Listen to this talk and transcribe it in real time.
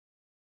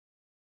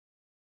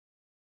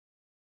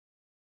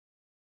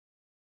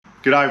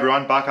G'day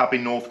everyone, Buck up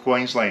in North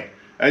Queensland.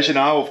 As you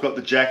know, I've got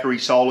the Jackery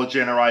solar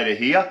generator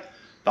here.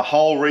 The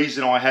whole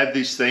reason I have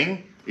this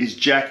thing is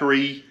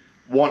Jackery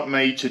want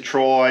me to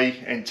try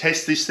and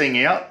test this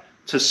thing out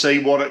to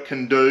see what it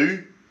can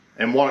do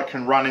and what it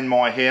can run in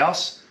my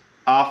house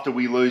after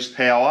we lose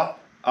power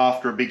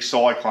after a big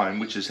cyclone,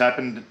 which has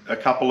happened a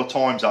couple of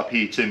times up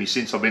here to me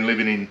since I've been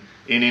living in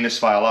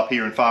Innisfail up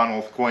here in far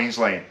north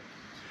Queensland.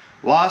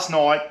 Last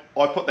night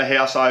I put the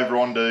house over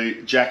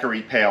onto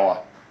Jackery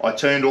power. I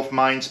turned off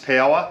mains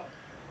power.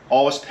 I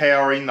was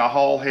powering the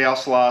whole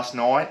house last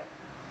night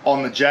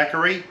on the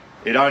Jackery.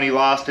 It only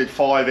lasted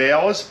 5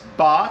 hours,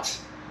 but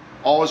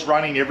I was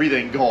running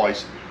everything,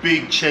 guys.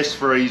 Big chest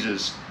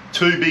freezers,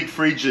 2 big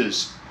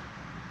fridges,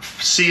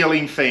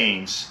 ceiling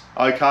fans.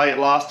 Okay, it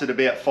lasted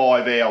about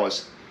 5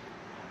 hours.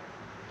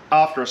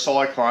 After a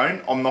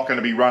cyclone, I'm not going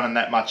to be running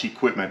that much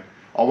equipment.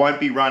 I won't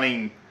be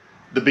running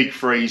the big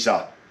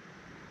freezer.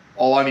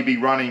 I'll only be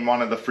running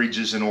one of the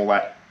fridges and all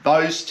that.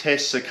 Those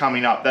tests are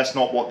coming up. That's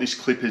not what this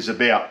clip is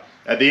about.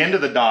 At the end of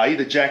the day,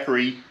 the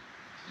Jackery,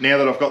 now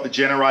that I've got the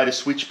generator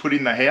switch put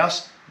in the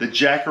house, the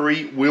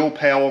Jackery will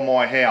power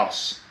my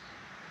house.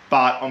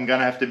 But I'm going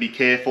to have to be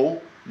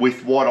careful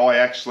with what I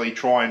actually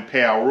try and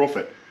power off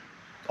it.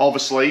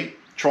 Obviously,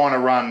 trying to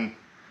run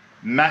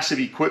massive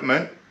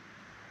equipment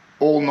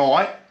all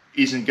night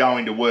isn't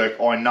going to work.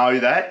 I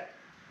know that.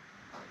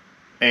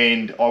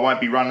 And I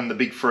won't be running the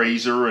big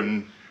freezer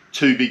and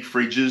 2 big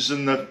fridges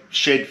and the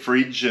shed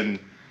fridge and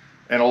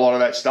a lot of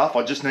that stuff.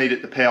 I just need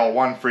it to power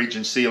 1 fridge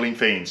and ceiling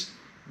fans.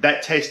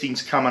 That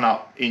testing's coming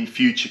up in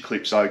future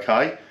clips,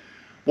 okay?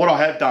 What I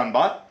have done,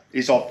 but,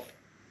 is I've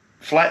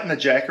flattened the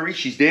Jackery.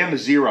 She's down to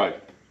 0.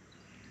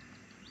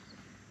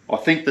 I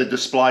think the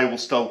display will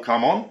still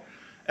come on.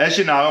 As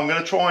you know, I'm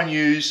going to try and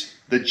use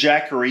the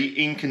Jackery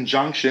in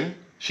conjunction.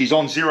 She's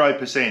on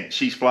 0%.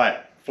 She's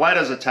flat. Flat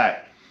as a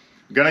tack.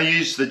 I'm going to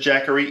use the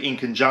Jackery in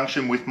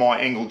conjunction with my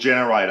Engel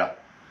Generator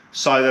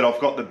so that I've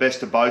got the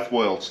best of both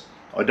worlds.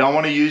 I don't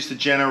want to use the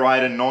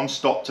generator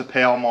non-stop to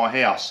power my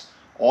house.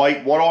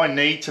 What I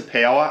need to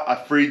power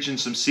a fridge and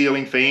some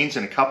ceiling fans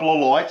and a couple of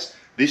lights.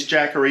 This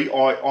Jackery,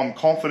 I'm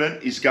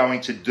confident, is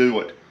going to do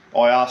it.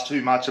 I asked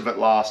too much of it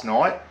last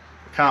night. I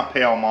can't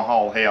power my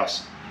whole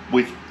house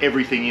with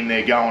everything in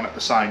there going at the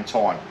same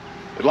time.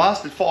 It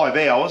lasted 5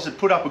 hours. It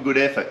put up a good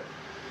effort.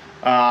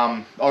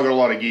 I've got a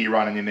lot of gear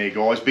running in there,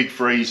 guys. Big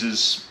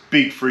freezers,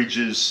 big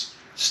fridges,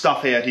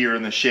 stuff out here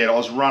in the shed. I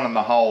was running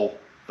the whole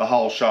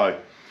show.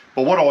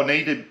 But what I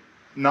need to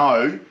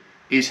know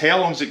is how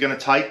long is it going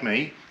to take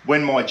me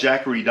when my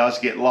Jackery does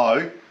get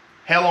low,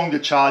 how long to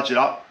charge it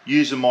up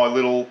using my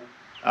little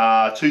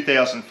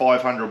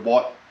 2500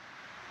 watt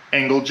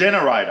Engel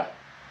Generator.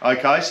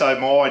 Okay, so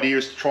my idea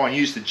is to try and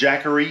use the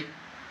Jackery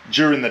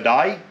during the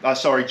day,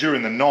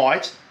 during the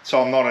night, so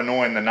I'm not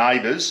annoying the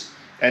neighbours,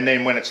 and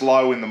then when it's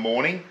low in the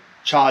morning,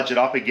 charge it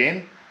up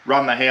again,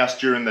 run the house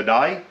during the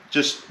day,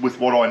 just with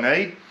what I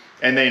need,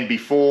 and then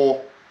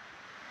before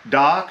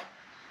dark,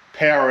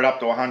 power it up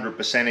to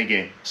 100%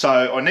 again. So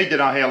I need to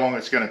know how long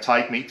it's going to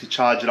take me to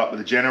charge it up with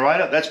the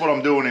generator. That's what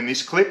I'm doing in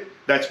this clip.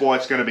 That's why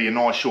it's going to be a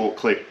nice short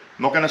clip.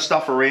 I'm not going to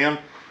stuff around.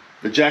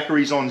 The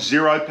Jackery's on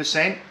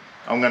 0%.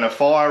 I'm going to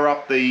fire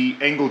up the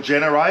Engel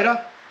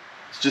Generator.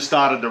 It's just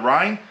started to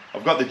rain.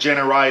 I've got the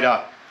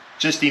generator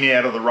just in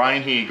out of the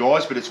rain here,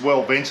 guys, but it's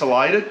well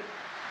ventilated.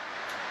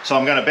 So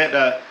I'm going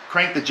to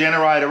crank the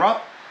generator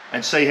up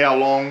and see how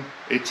long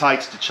it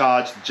takes to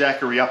charge the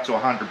Jackery up to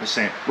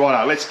 100%.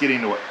 Righto, let's get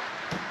into it.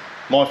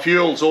 My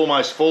fuel's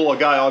almost full. I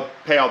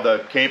powered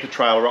the camper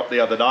trailer up the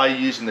other day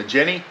using the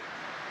Jenny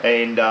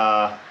and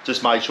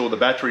just made sure the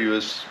battery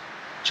was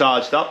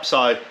charged up,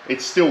 so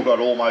it's still got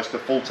almost a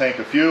full tank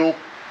of fuel.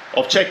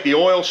 I've checked the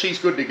oil, she's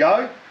good to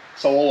go.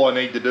 So all I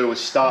need to do is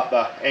start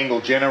the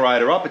Engel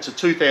Generator up. It's a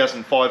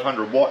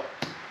 2500 watt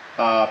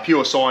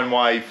pure sine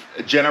wave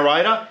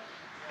generator,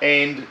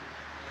 and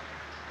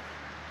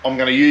I'm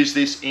going to use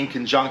this in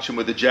conjunction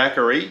with the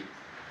Jackery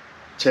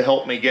to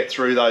help me get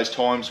through those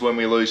times when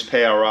we lose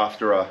power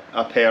after a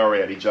power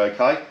outage,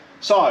 okay?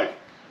 So,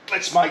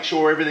 let's make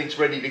sure everything's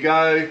ready to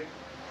go.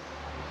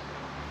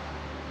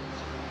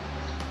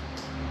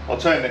 I'll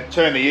turn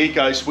the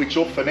eco switch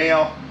off for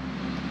now.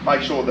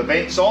 Make sure the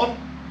vent's on.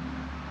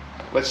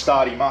 Let's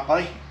start him up,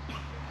 eh?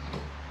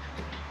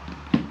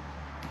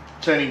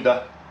 Turn him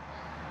to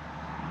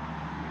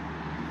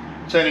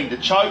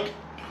choke,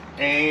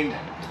 and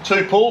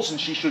 2 pulls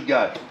and she should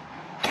go.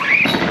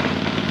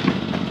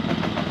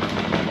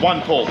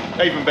 1 pull,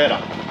 even better.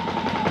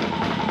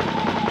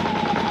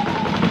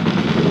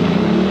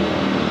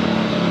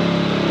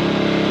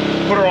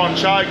 Put her on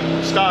choke,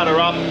 start her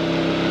up,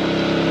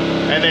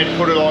 and then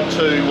put it on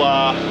to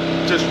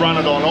just run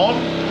it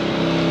on.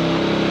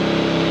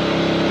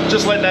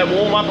 Just let that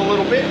warm up a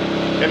little bit,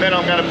 and then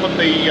I'm going to put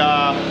the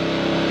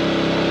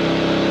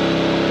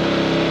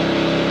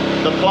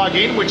plug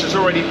in, which is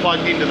already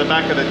plugged into the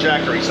back of the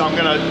Jackery. So I'm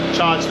going to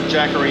charge the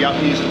Jackery up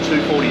using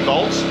 240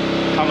 volts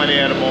coming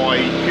out of my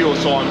pure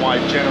sine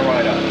wave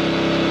generator.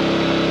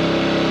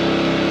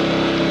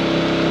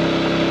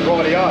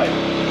 Rightio.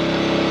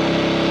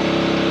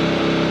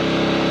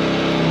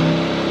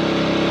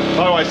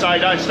 always say,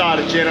 don't start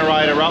a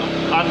generator up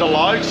under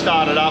load,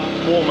 start it up,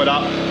 warm it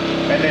up,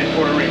 and then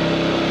put her in.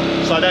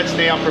 So that's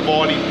now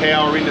providing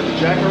power into the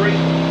Jackery.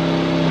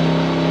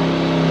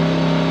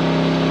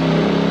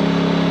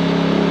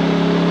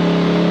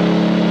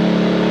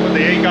 Put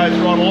the eco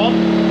throttle on.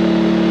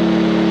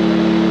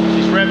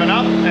 She's revving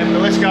up,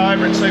 and let's go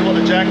over and see what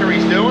the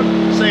Jackery's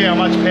doing. See how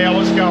much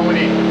power's going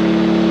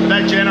in.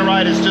 That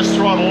generator's just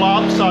throttled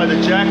up, so the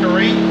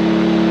Jackery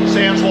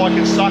sounds like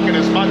it's sucking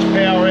as much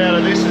power out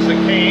of this as it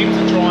can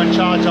to try and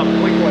charge up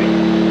quickly.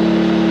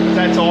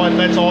 That's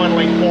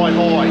idling quite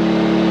high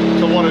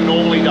to what it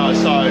normally does.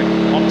 So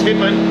I'm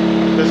tipping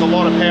there's a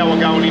lot of power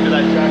going into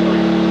that Jackery.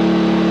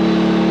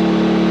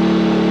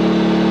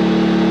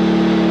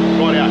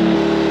 Right out.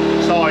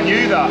 So I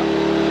knew the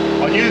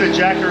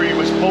Jackery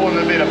was pulling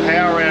a bit of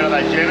power out of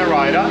that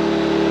generator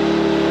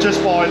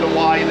just by the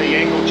way the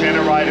Engel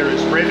Generator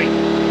is revving.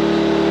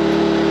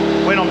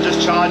 When I'm just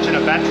charging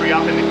a battery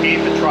up in the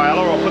camper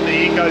trailer, I'll put the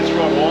eco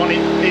throttle on,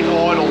 it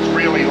idles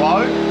really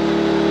low,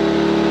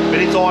 but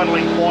it's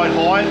idling quite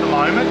high at the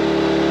moment,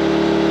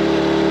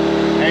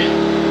 and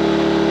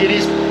it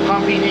is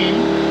pumping in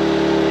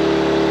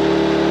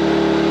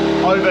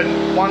over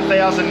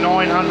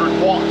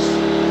 1,900 watts.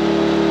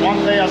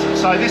 1,000,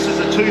 so this is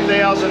a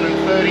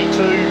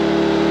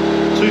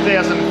 2032,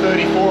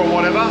 2034 or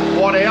whatever,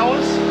 watt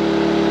hours.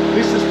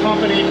 This is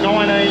pumping in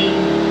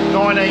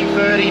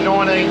 1930,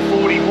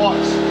 1940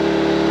 watts.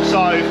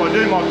 So if I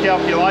do my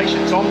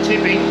calculations, I'm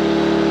tipping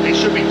it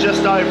should be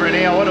just over an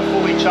hour to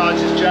fully charge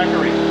this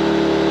Jackery.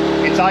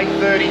 It's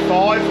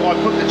 8:35, I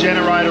put the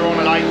generator on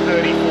at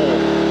 8:34.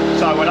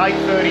 So at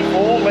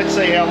 8:34, let's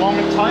see how long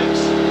it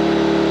takes.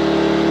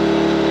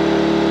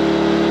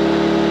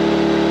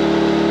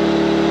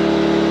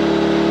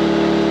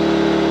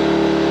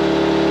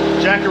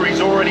 Jackery's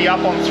already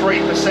up on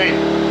 3%.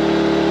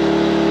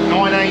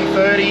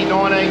 1930,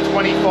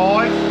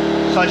 1925,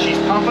 so she's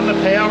pumping the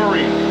power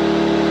in.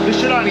 This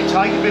should only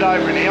take a bit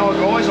over an hour,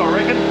 guys, I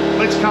reckon.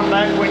 Let's come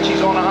back when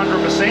she's on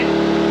 100%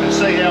 and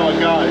see how it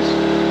goes.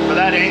 For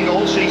that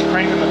Engel, she's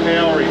cranking the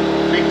power in,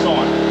 big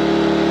time.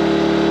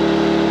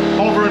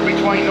 Hovering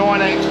between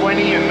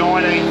 1920 and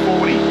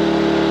 1940.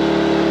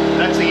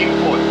 That's the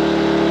input.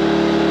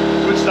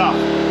 Good stuff.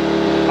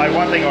 Hey,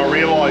 one thing I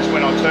realised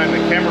when I turned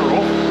the camera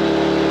off,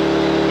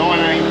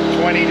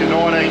 1920 to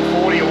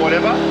 1940 or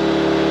whatever,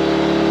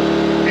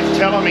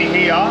 telling me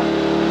here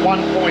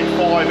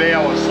 1.5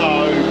 hours,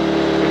 so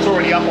it's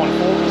already up on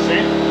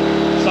 4%.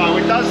 So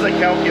it does the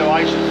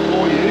calculations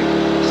for you.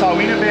 So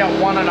in about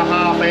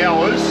 1.5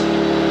 hours,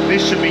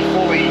 this should be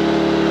fully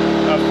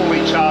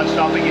charged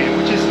up again,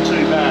 which isn't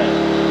too bad.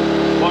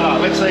 Right,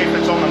 let's see if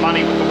it's on the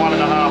money with the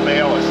 1.5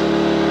 hours.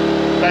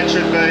 That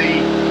should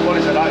be, what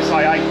is it, I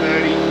say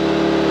 8:30,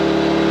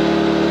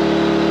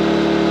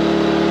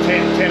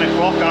 10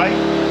 o'clock, eh?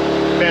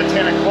 About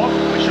 10 o'clock,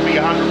 we should be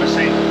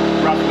 100%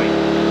 roughly.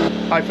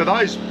 Hey, for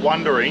those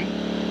wondering,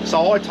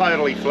 so I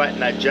totally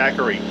flattened that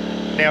Jackery.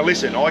 Now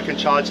listen, I can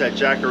charge that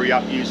Jackery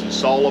up using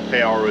solar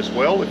power as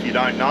well, if you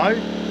don't know.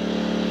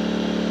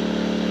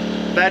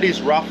 That is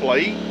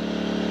roughly,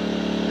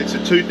 it's a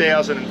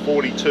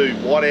 2042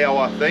 watt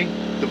hour thing.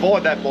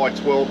 Divide that by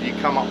 12, you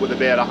come up with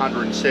about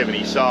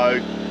 170. So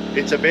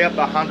it's about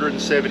the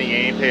 170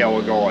 amp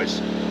hour,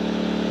 guys.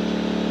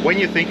 When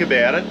you think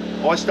about it,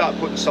 I start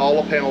putting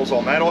solar panels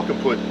on that. I can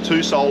put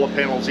 2 solar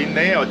panels in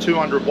there, a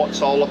 200 watt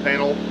solar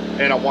panel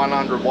and a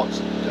 100 watt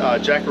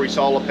Jackery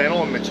solar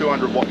panel and the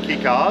 200 watt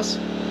kick Rs.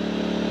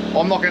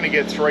 I'm not going to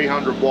get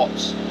 300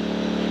 watts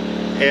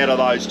out of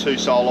those 2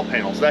 solar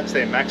panels. That's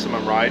their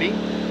maximum rating.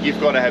 You've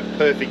got to have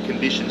perfect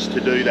conditions to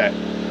do that.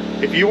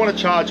 If you want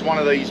to charge one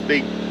of these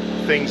big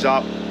things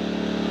up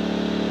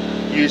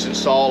using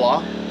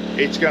solar,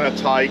 it's going to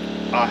take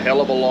a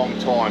hell of a long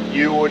time.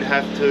 You'd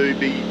have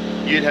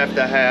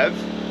to have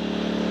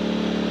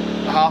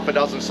half a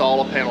dozen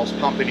solar panels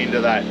pumping into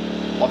that.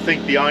 I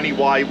think the only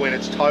way when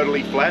it's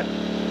totally flat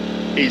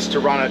is to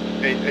run it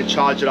and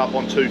charge it up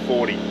on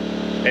 240.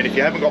 And if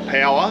you haven't got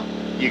power,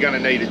 you're going to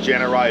need a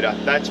generator.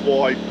 That's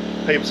why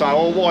people say,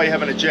 oh, why are you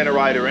having a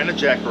generator and a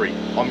Jackery?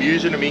 I'm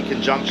using them in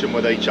conjunction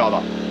with each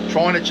other.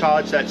 Trying to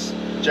charge that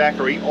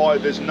Jackery,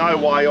 there's no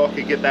way I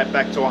could get that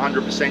back to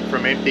 100%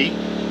 from empty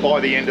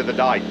by the end of the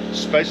day,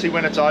 especially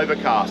when it's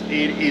overcast.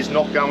 It is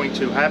not going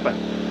to happen.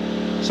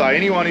 So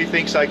anyone who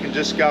thinks they can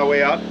just go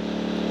out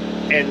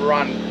and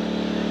run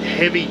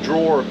heavy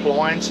draw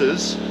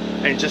appliances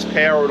and just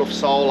power it off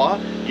solar,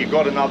 you've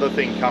got another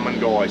thing coming,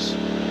 guys.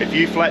 If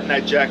you flatten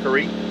that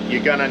Jackery,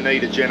 you're going to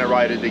need a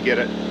generator to get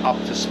it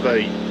up to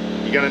speed.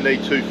 You're going to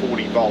need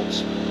 240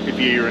 volts if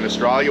you're here in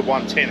Australia,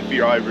 110 if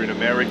you're over in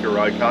America,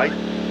 okay?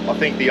 I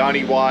think the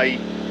only way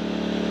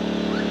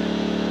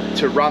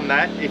to run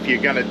that, if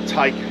you're going to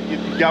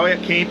go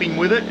out camping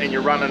with it and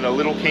you're running a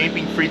little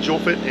camping fridge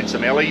off it and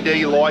some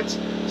LED lights,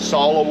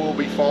 solar will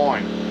be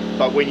fine.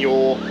 But when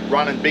you're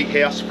running big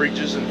house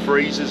fridges and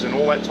freezers and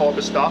all that type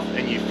of stuff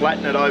and you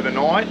flatten it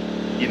overnight,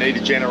 you need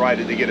a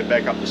generator to get it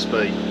back up to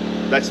speed.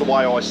 That's the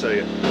way I see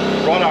it.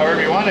 Righto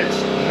everyone, it's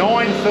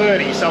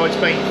 9:30, so it's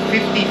been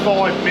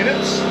 55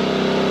 minutes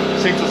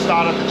since I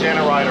started the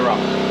generator up.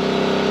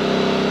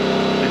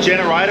 The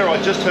generator,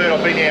 I just heard,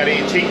 I've been out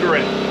here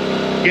tinkering,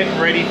 getting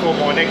ready for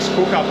my next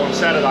cook-up on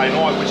Saturday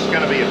night, which is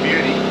going to be a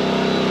beauty.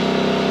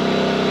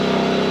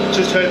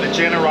 Just heard the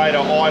generator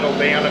idle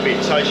down a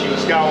bit, so she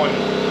was going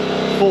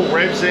full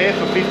revs there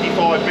for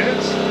 55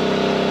 minutes,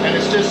 and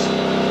it's just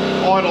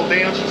idled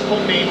down. She's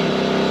putting in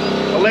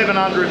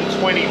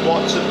 1120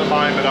 watts at the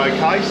moment,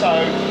 okay, so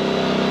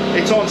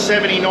it's on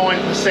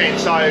 79%.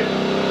 So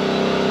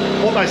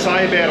what they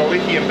say about a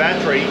lithium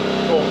battery,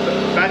 or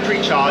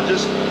battery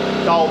chargers,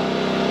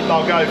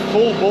 they'll go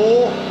full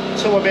bore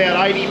to about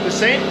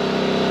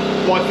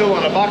 80%, like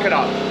filling a bucket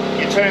up.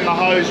 You turn the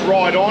hose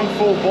right on,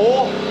 full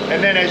bore,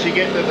 and then as you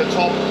get to the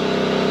top,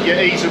 you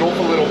ease it off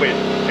a little bit.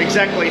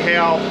 Exactly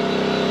how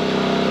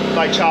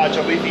they charge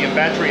a lithium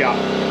battery up.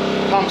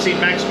 Pumps in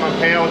maximum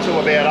power to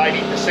about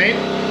 80%,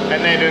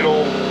 and then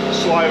it'll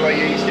slowly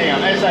ease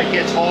down. As that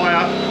gets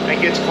higher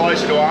and gets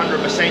closer to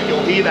 100%,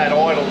 you'll hear that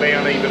idle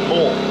down even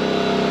more.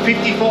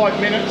 55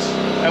 minutes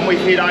and we've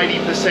hit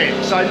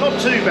 80%, so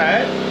not too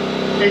bad.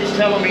 It's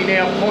telling me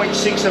now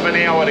 0.6 of an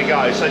hour to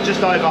go, so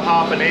just over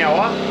half an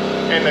hour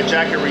and the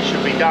Jackery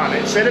should be done.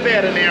 It said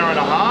about an hour and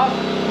a half,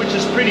 which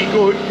is pretty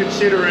good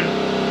considering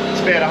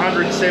it's about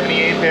 170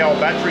 amp hour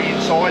battery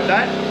inside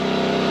that,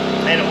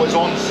 and it was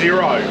on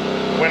 0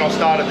 when I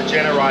started the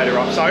generator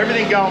up, so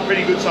everything going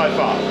pretty good so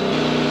far.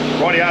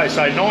 Rightio,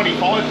 so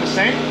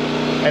 95%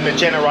 and the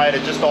generator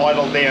just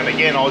idled down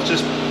again. I was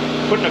just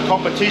putting a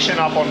competition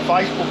up on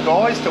Facebook,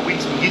 guys, to win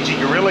some Gidgee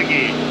Gorilla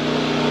gear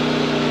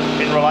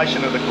in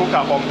relation to the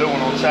cook-up I'm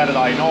doing on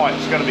Saturday night.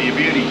 It's going to be a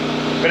beauty.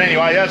 But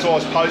anyway, as I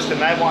was posting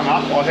that one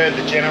up, I heard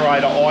the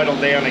generator idle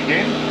down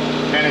again,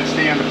 and it's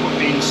down to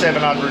putting in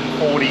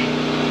 740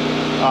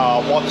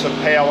 watts of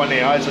power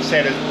now. As I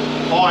said, the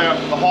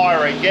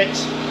higher it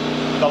gets,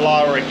 the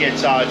lower it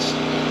gets. So it's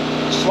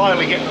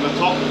slowly getting to the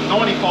top,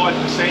 95%,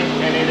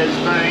 and it has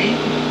been,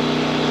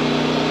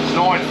 it's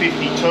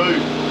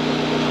 9:52.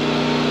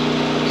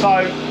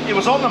 So it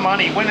was on the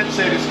money when it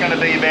said it's going to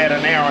be about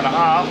an hour and a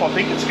half. I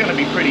think it's going to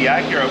be pretty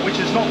accurate, which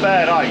is not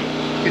bad, eh?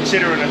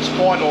 Considering it's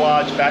quite a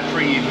large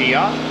battery in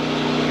here,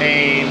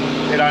 and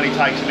it only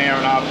takes an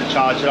hour and a half to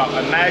charge it up.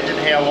 Imagine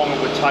how long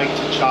it would take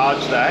to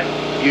charge that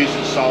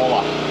using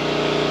solar.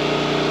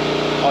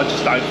 I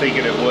just don't think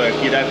it'd work.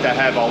 You'd have to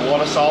have a lot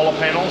of solar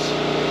panels,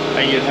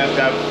 and you'd have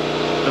to have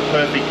the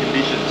perfect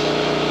conditions.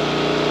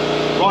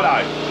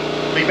 Righto,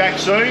 be back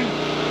soon,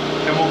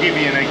 and we'll give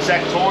you an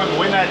exact time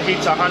when that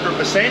hits 100%.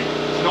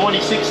 It's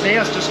 96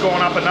 now, it's just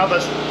gone up another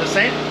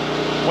percent.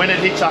 When it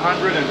hits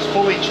 100 and it's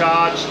fully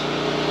charged,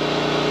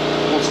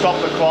 we'll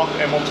stop the clock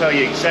and we'll tell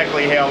you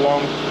exactly how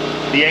long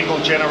the Engel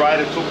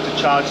Generator took to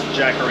charge the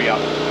Jackery up.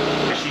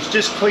 She's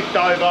just clicked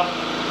over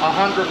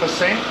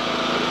 100%.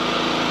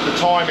 The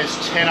time is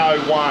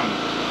 10:01.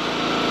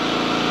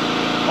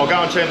 I'll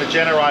go and turn the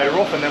generator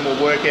off and then we'll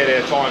work out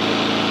our time.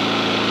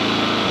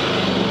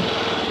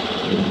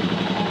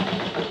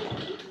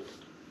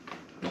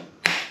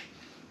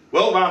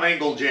 Well done,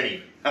 Engel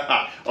Genny.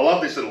 I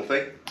love this little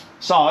thing.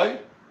 So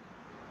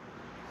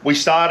we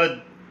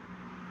started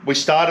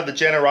the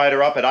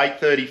generator up at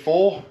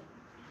 8:34,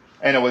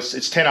 and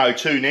it's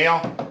 10:02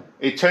 now.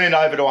 It turned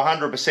over to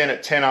 100%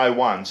 at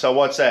 10:01. So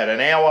what's that? An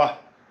hour,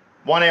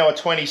 1 hour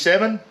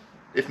 27,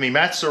 if me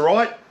maths are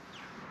right,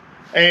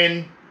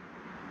 and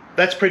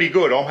that's pretty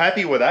good. I'm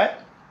happy with that.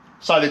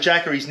 So the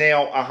Jackery's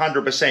now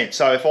 100%.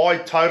 So if I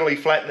totally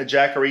flatten the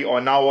Jackery, I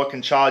know I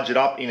can charge it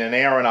up in an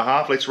hour and a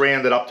half. Let's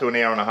round it up to an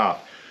hour and a half.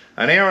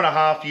 An hour and a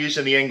half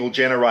using the Engel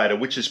Generator,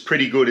 which is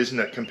pretty good, isn't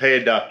it,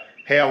 compared to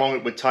how long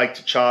it would take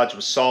to charge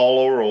with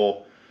solar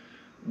or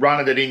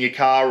running it in your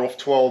car off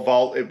 12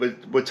 volt. It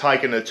would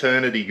take an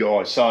eternity,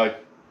 guys. So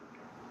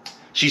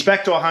she's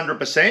back to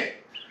 100%.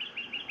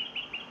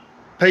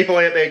 People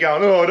out there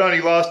going, oh, it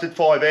only lasted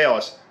 5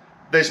 hours.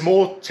 There's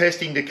more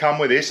testing to come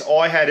with this.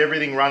 I had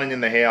everything running in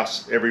the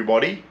house,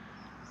 everybody.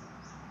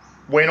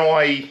 When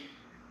I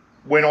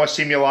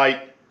simulate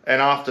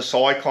an after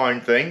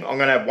cyclone thing, I'm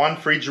gonna have one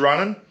fridge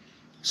running,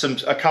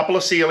 a couple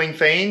of ceiling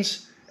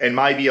fans, and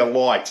maybe a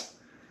light.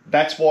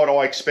 That's what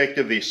I expect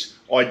of this.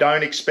 I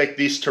don't expect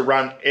this to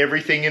run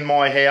everything in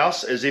my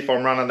house as if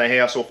I'm running the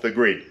house off the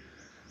grid.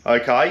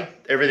 Okay,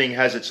 everything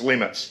has its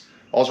limits.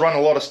 I was running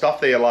a lot of stuff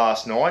there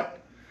last night.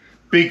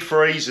 Big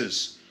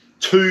freezers.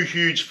 2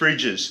 huge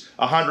fridges,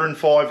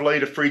 105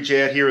 litre fridge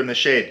out here in the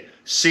shed,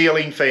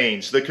 ceiling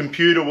fans, the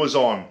computer was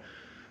on,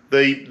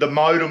 the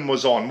modem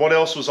was on, what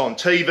else was on?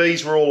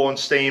 TVs were all on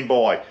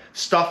standby,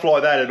 stuff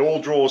like that. It all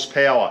draws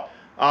power.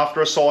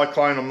 After a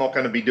cyclone, I'm not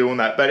going to be doing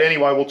that. But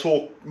anyway, we'll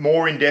talk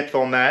more in depth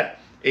on that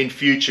in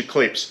future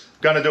clips.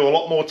 Going to do a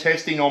lot more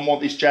testing on what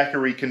this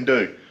Jackery can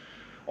do.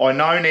 I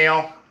know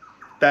now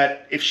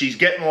that if she's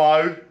getting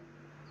low,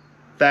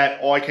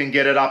 that I can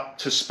get it up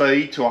to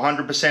speed to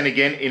 100%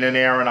 again in an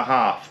hour and a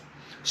half.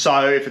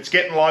 So if it's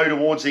getting low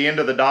towards the end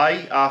of the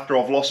day after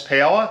I've lost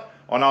power,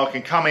 I know I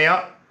can come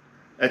out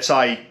at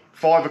say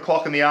 5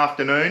 o'clock in the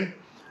afternoon,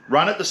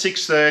 run it to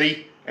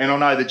 6:30, and I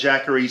know the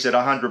Jackery's at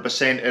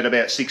 100% at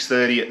about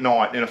 6:30 at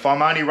night. And if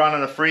I'm only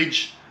running a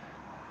fridge,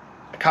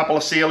 couple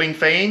of ceiling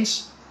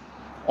fans,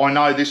 I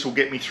know this will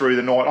get me through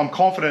the night. I'm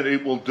confident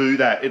it will do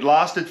that. It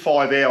lasted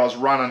 5 hours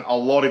running a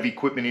lot of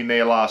equipment in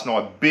there last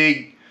night.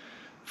 Big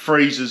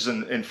freezers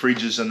and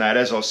fridges and that,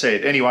 as I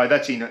said. Anyway,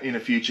 that's in a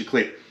future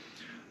clip.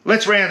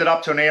 Let's round it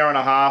up to an hour and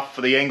a half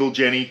for the Engel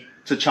Genny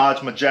to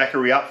charge my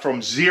Jackery up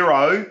from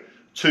 0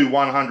 to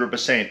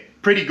 100%.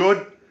 Pretty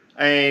good,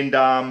 and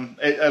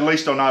at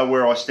least I know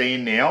where I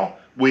stand now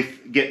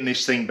with getting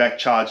this thing back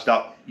charged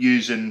up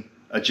using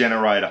a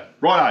generator.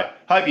 Righto,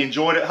 hope you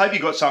enjoyed it. Hope you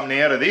got something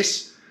out of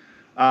this.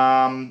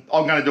 I'm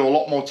going to do a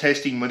lot more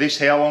testing with this,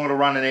 how long it'll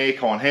run an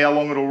aircon, how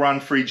long it'll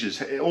run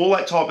fridges, all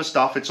that type of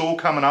stuff. It's all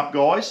coming up,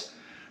 guys.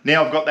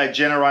 Now I've got that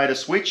generator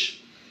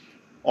switch,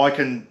 I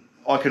can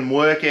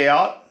work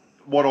out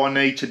what I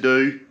need to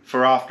do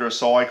for after a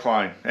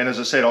cyclone. And as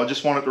I said, I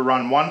just want it to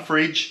run one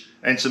fridge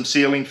and some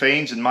ceiling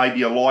fans and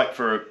maybe a light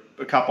for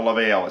a couple of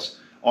hours.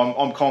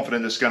 I'm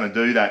confident it's going to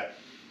do that.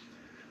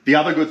 The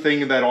other good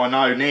thing that I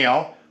know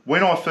now,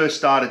 when I first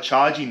started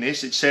charging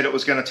this, it said it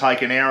was going to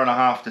take an hour and a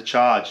half to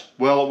charge.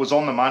 Well, it was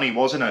on the money,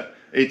 wasn't it?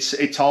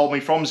 It told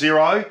me from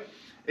 0,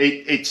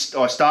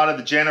 I started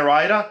the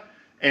generator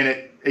and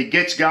it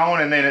gets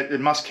going, and then it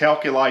must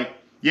calculate,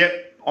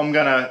 yep, I'm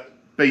going to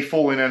be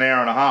full in an hour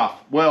and a half.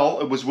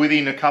 Well, it was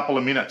within a couple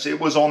of minutes. It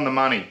was on the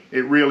money.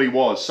 It really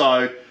was.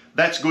 So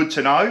that's good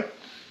to know.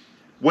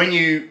 When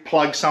you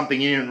plug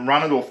something in and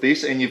run it off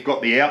this and you've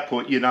got the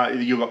output, you know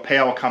you've got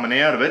power coming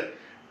out of it,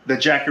 the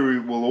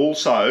Jackery will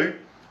also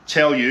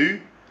tell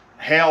you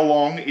how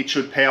long it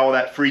should power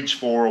that fridge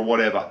for or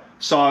whatever.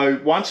 So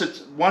once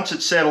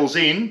it settles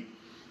in,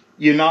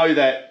 you know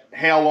that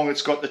how long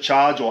it's got to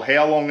charge or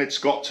how long it's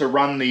got to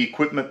run the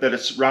equipment that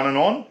it's running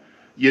on.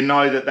 You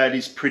know that that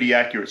is pretty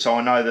accurate. So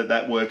I know that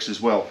that works as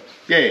well.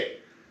 Yeah,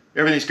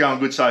 everything's going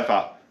good so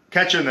far.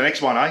 Catch you in the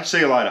next one, eh? See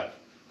you later.